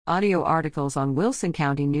Audio articles on Wilson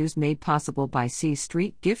County News made possible by C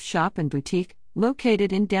Street Gift Shop and Boutique,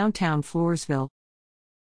 located in downtown Floresville.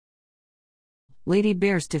 Lady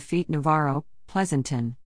Bears defeat Navarro,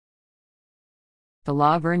 Pleasanton. The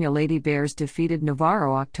La Vernia Lady Bears defeated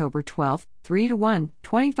Navarro October 12, 3-1,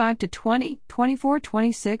 25-20,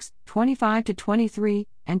 24-26, 25-23,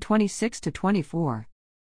 and 26-24.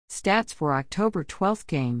 Stats for October 12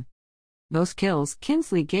 game. Most kills,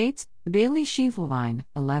 Kinsley Gates, Bailey Schiefelwein,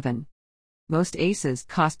 11. Most aces,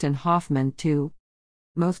 Costin Hoffman, 2.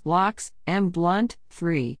 Most blocks, M. Blunt,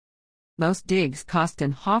 3. Most digs,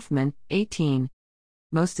 Costin Hoffman, 18.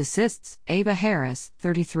 Most assists, Ava Harris,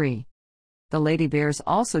 33. The Lady Bears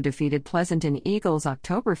also defeated Pleasanton Eagles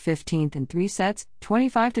October 15 in 3 sets,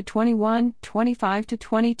 25-21,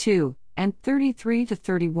 25-22, and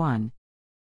 33-31.